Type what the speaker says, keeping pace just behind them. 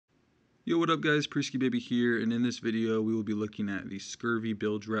Yo, what up guys, Prisky Baby here, and in this video we will be looking at the Scurvy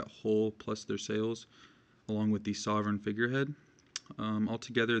Bilge hull plus their sails, along with the Sovereign Figurehead.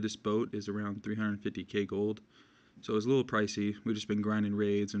 Altogether this boat is around 350k gold, so it's a little pricey. We've just been grinding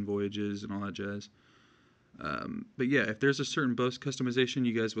raids and voyages and all that jazz. But yeah, if there's a certain boat customization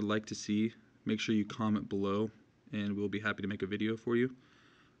you guys would like to see, make sure you comment below and we'll be happy to make a video for you.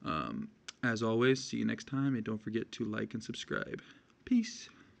 As always, see you next time, and don't forget to like and subscribe. Peace.